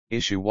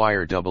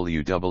IssueWire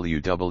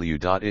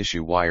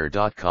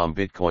www.issuewire.com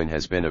Bitcoin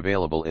has been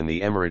available in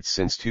the Emirates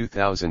since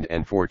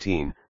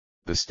 2014,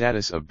 the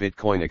status of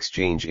Bitcoin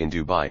exchange in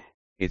Dubai,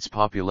 its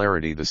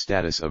popularity The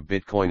status of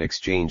Bitcoin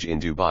exchange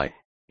in Dubai,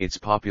 its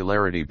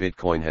popularity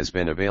Bitcoin has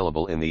been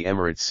available in the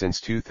Emirates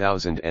since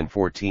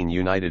 2014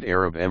 United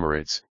Arab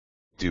Emirates,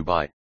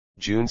 Dubai,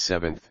 June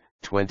 7,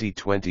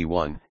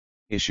 2021,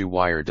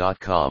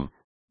 IssueWire.com,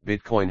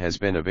 Bitcoin has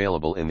been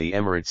available in the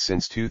Emirates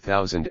since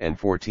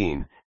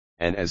 2014,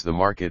 and as the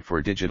market for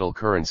digital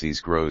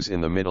currencies grows in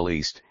the Middle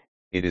East,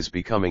 it is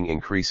becoming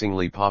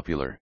increasingly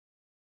popular.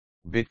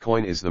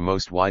 Bitcoin is the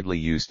most widely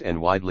used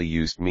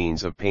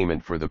means of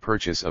payment for the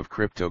purchase of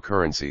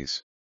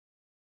cryptocurrencies.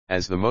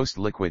 As the most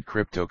liquid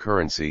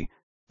cryptocurrency,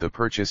 the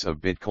purchase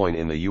of Bitcoin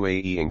in the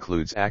UAE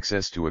includes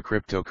access to a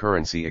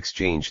cryptocurrency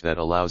exchange that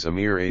allows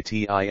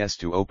Emirates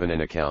to open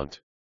an account.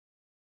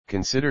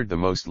 Considered the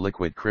most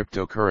liquid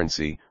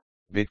cryptocurrency,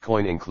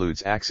 Bitcoin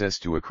includes access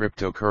to a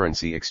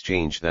cryptocurrency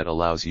exchange that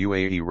allows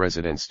UAE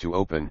residents to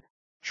open,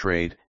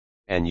 trade,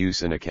 and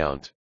use an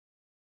account.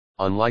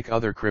 Unlike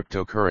other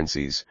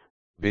cryptocurrencies,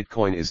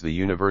 Bitcoin is the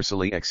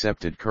universally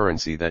accepted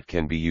currency that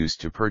can be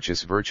used to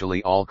purchase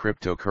virtually all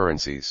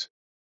cryptocurrencies.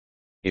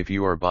 If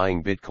you are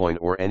buying Bitcoin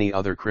or any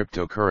other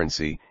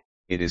cryptocurrency,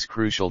 it is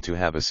crucial to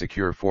have a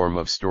secure form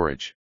of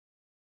storage.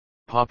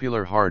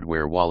 Popular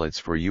hardware wallets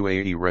for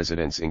UAE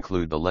residents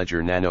include the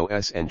Ledger Nano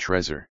S and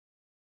Trezor.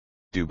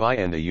 Dubai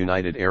and the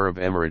United Arab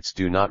Emirates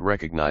do not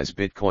recognize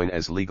Bitcoin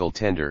as legal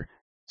tender,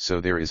 so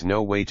there is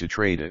no way to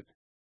trade it.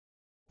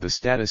 The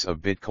status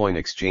of Bitcoin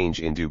exchange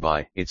in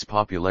Dubai, its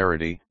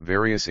popularity,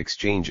 various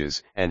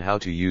exchanges, and how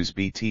to use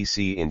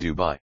BTC in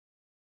Dubai.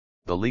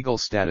 The legal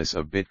status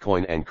of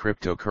Bitcoin and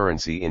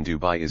cryptocurrency in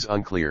Dubai is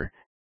unclear,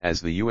 as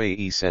the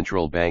UAE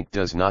Central Bank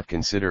does not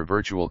consider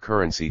virtual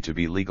currency to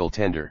be legal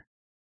tender.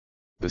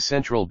 The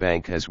central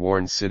bank has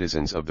warned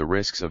citizens of the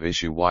risks of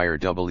IssueWire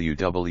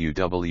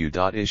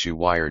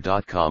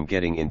www.issuewire.com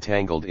getting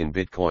entangled in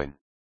Bitcoin.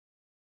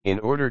 In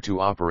order to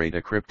operate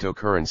a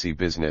cryptocurrency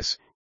business,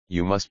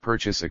 you must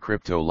purchase a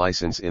crypto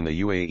license in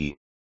the UAE.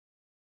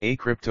 A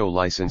crypto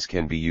license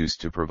can be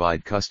used to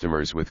provide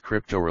customers with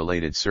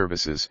crypto-related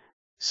services,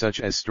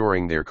 such as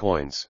storing their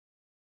coins.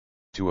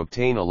 To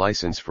obtain a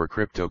license for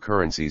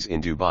cryptocurrencies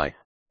in Dubai,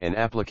 an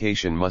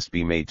application must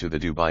be made to the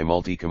Dubai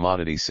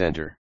Multi-Commodity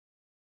Center.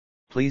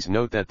 Please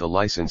note that the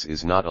license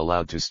is not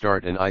allowed to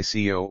start an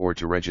ICO or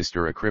to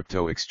register a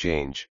crypto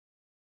exchange.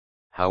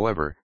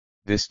 However,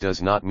 this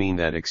does not mean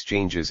that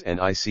exchanges and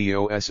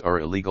ICOs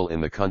are illegal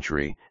in the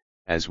country,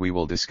 as we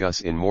will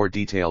discuss in more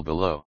detail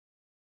below.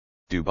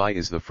 Dubai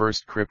is the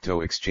first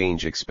crypto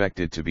exchange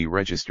expected to be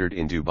registered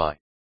in Dubai.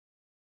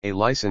 A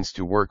license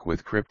to work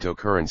with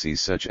cryptocurrencies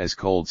such as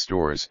cold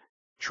stores,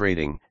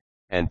 trading,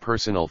 and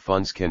personal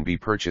funds can be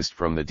purchased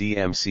from the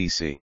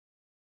DMCC.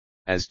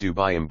 As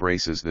Dubai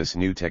embraces this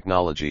new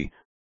technology,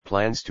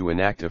 plans to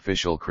enact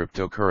official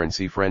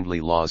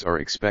cryptocurrency-friendly laws are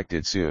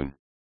expected soon.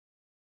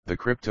 The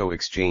crypto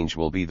exchange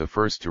will be the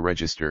first to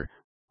register,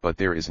 but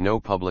there is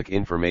no public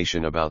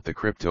information about the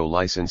crypto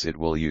license it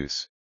will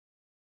use.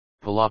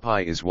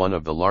 Palapai is one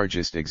of the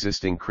largest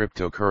existing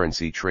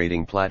cryptocurrency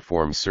trading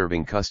platforms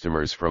serving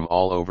customers from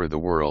all over the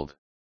world.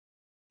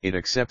 It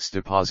accepts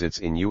deposits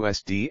in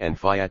USD and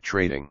fiat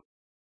trading.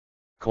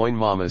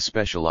 CoinMama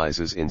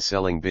specializes in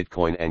selling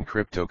Bitcoin and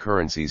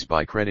cryptocurrencies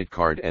by credit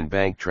card and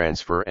bank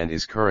transfer and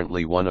is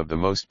currently one of the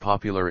most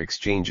popular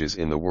exchanges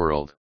in the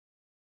world.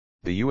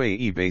 The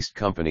UAE-based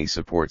company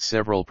supports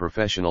several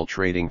professional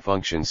trading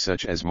functions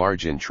such as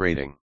margin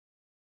trading.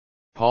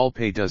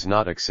 PalPay does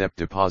not accept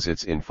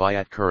deposits in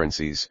fiat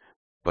currencies,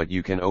 but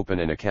you can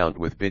open an account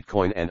with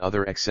Bitcoin and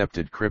other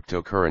accepted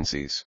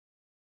cryptocurrencies.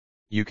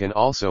 You can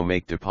also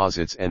make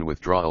deposits and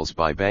withdrawals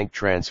by bank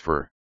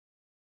transfer.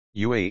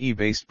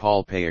 UAE-based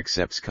PalPay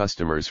accepts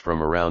customers from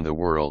around the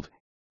world,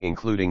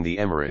 including the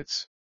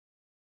Emirates.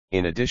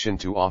 In addition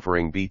to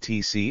offering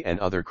BTC and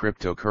other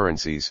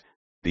cryptocurrencies,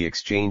 the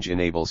exchange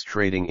enables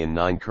trading in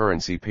 9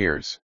 currency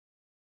pairs.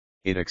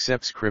 It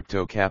accepts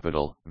crypto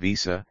capital,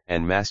 Visa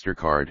and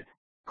MasterCard,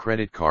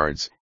 credit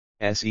cards,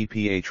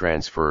 SEPA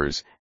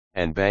transfers,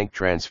 and bank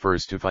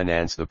transfers to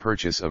finance the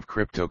purchase of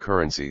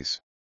cryptocurrencies.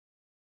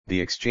 The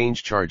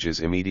exchange charges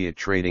immediate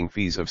trading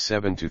fees of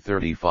 7 to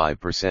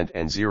 35%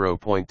 and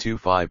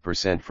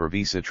 0.25% for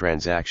Visa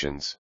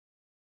transactions.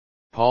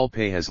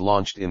 PalPay has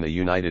launched in the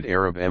United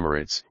Arab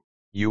Emirates,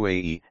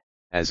 UAE,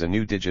 as a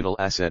new digital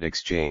asset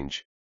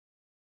exchange.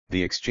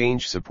 The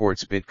exchange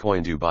supports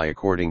Bitcoin Dubai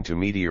according to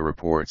media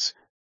reports.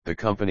 The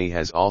company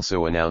has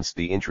also announced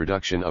the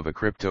introduction of a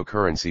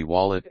cryptocurrency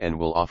wallet and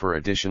will offer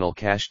additional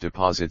cash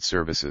deposit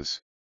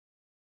services.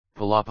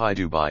 Palapai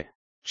Dubai,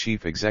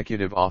 Chief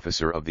Executive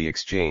Officer of the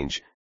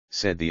exchange,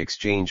 said the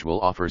exchange will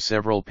offer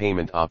several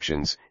payment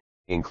options,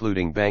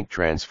 including bank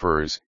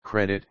transfers,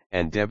 credit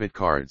and debit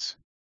cards.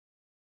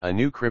 A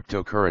new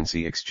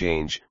cryptocurrency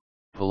exchange,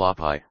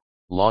 Palapai,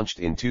 launched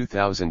in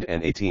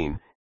 2018,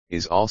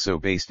 is also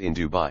based in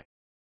Dubai.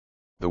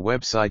 The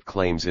website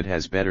claims it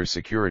has better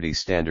security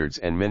standards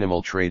and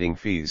minimal trading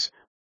fees,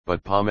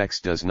 but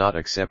POMEX does not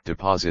accept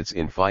deposits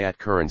in fiat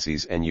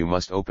currencies and you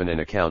must open an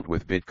account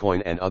with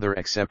Bitcoin and other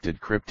accepted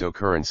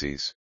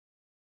cryptocurrencies.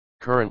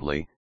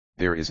 Currently,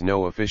 there is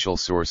no official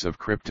source of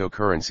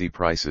cryptocurrency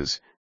prices,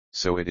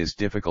 so it is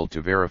difficult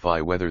to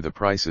verify whether the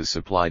prices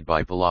supplied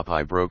by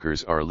POLAPI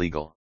brokers are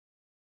legal.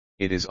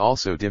 It is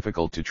also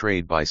difficult to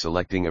trade by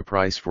selecting a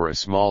price for a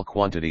small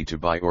quantity to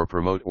buy or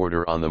promote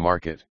order on the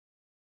market.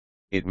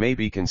 It may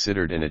be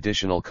considered an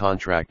additional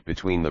contract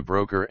between the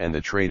broker and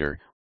the trader,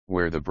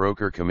 where the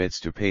broker commits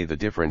to pay the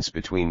difference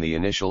between the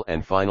initial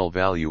and final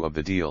value of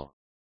the deal.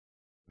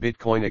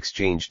 Bitcoin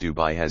Exchange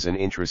Dubai has an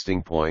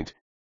interesting point.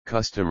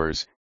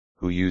 Customers,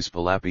 who use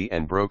POLAPI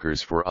and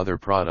brokers for other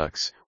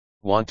products,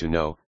 want to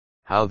know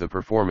how the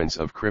performance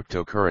of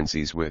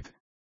cryptocurrencies with,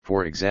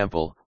 for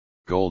example,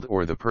 gold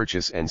or the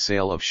purchase and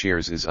sale of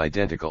shares is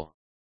identical.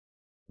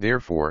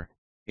 Therefore,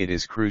 it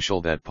is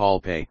crucial that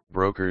POLAPI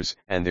brokers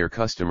and their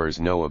customers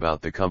know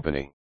about the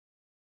company.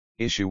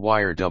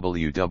 IssueWire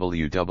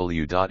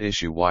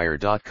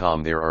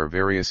www.issuewire.com. There are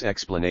various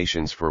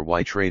explanations for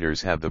why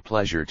traders have the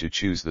pleasure to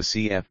choose the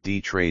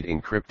CFD trade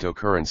in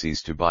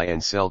cryptocurrencies to buy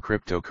and sell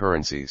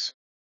cryptocurrencies.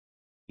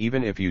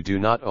 Even if you do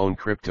not own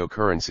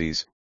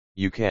cryptocurrencies,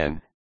 you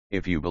can,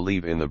 if you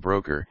believe in the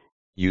broker,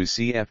 use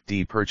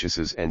CFD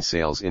purchases and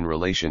sales in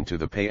relation to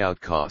the payout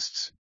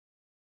costs.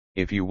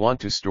 If you want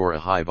to store a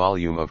high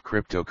volume of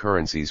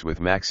cryptocurrencies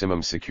with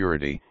maximum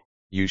security,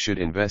 you should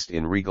invest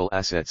in legal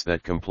assets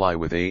that comply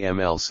with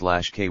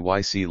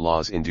AML/KYC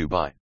laws in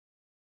Dubai.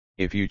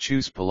 If you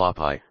choose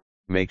POLAPI,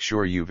 make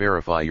sure you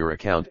verify your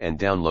account and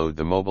download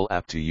the mobile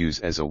app to use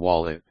as a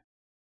wallet.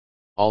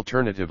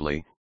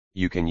 Alternatively,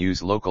 you can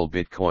use local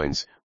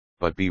bitcoins,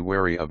 but be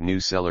wary of new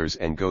sellers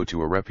and go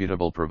to a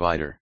reputable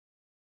provider.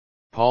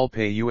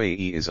 POLAPI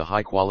UAE is a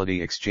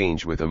high-quality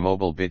exchange with a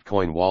mobile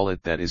Bitcoin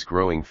wallet that is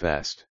growing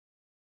fast.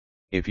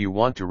 If you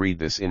want to read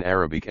this in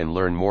Arabic and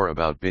learn more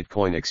about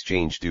Bitcoin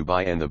Exchange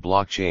Dubai and the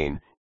blockchain,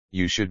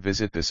 you should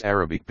visit this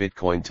Arabic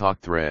Bitcoin talk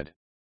thread.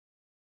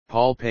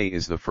 POLAPI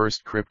is the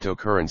first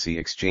cryptocurrency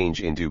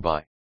exchange in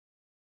Dubai.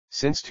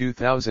 Since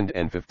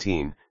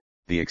 2015,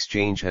 the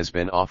exchange has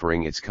been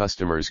offering its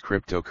customers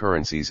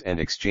cryptocurrencies and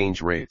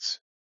exchange rates.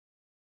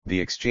 The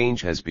exchange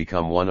has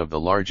become one of the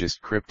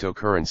largest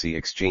cryptocurrency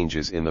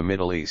exchanges in the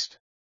Middle East.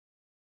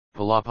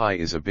 POLAPI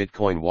is a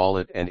Bitcoin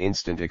wallet and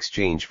instant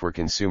exchange for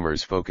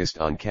consumers focused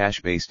on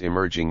cash-based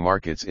emerging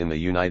markets in the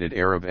United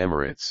Arab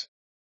Emirates.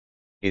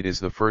 It is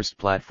the first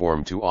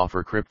platform to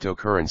offer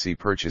cryptocurrency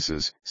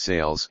purchases,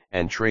 sales,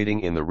 and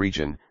trading in the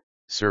region,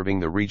 serving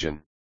the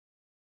region.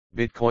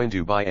 Bitcoin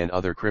Dubai and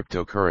other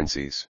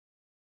cryptocurrencies.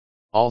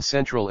 All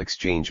central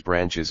exchange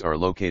branches are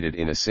located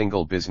in a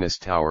single business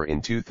tower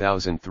in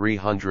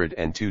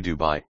 2302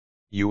 Dubai,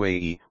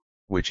 UAE,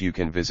 which you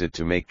can visit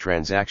to make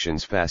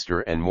transactions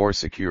faster and more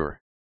secure.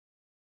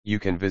 You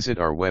can visit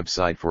our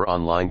website for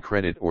online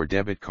credit or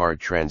debit card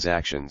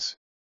transactions.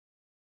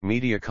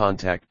 Media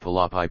contact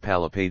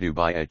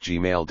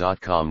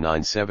POLAPI@gmail.com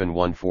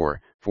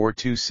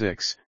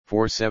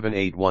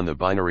 9714-426-4781 The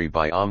binary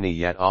by Omni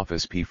Yat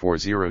Office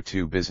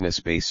P402 Business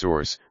Base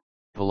Source,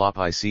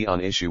 POLAPI See on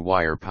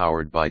IssueWire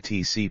powered by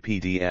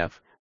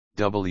TCPDF,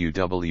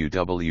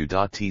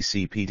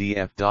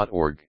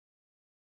 www.tcpdf.org.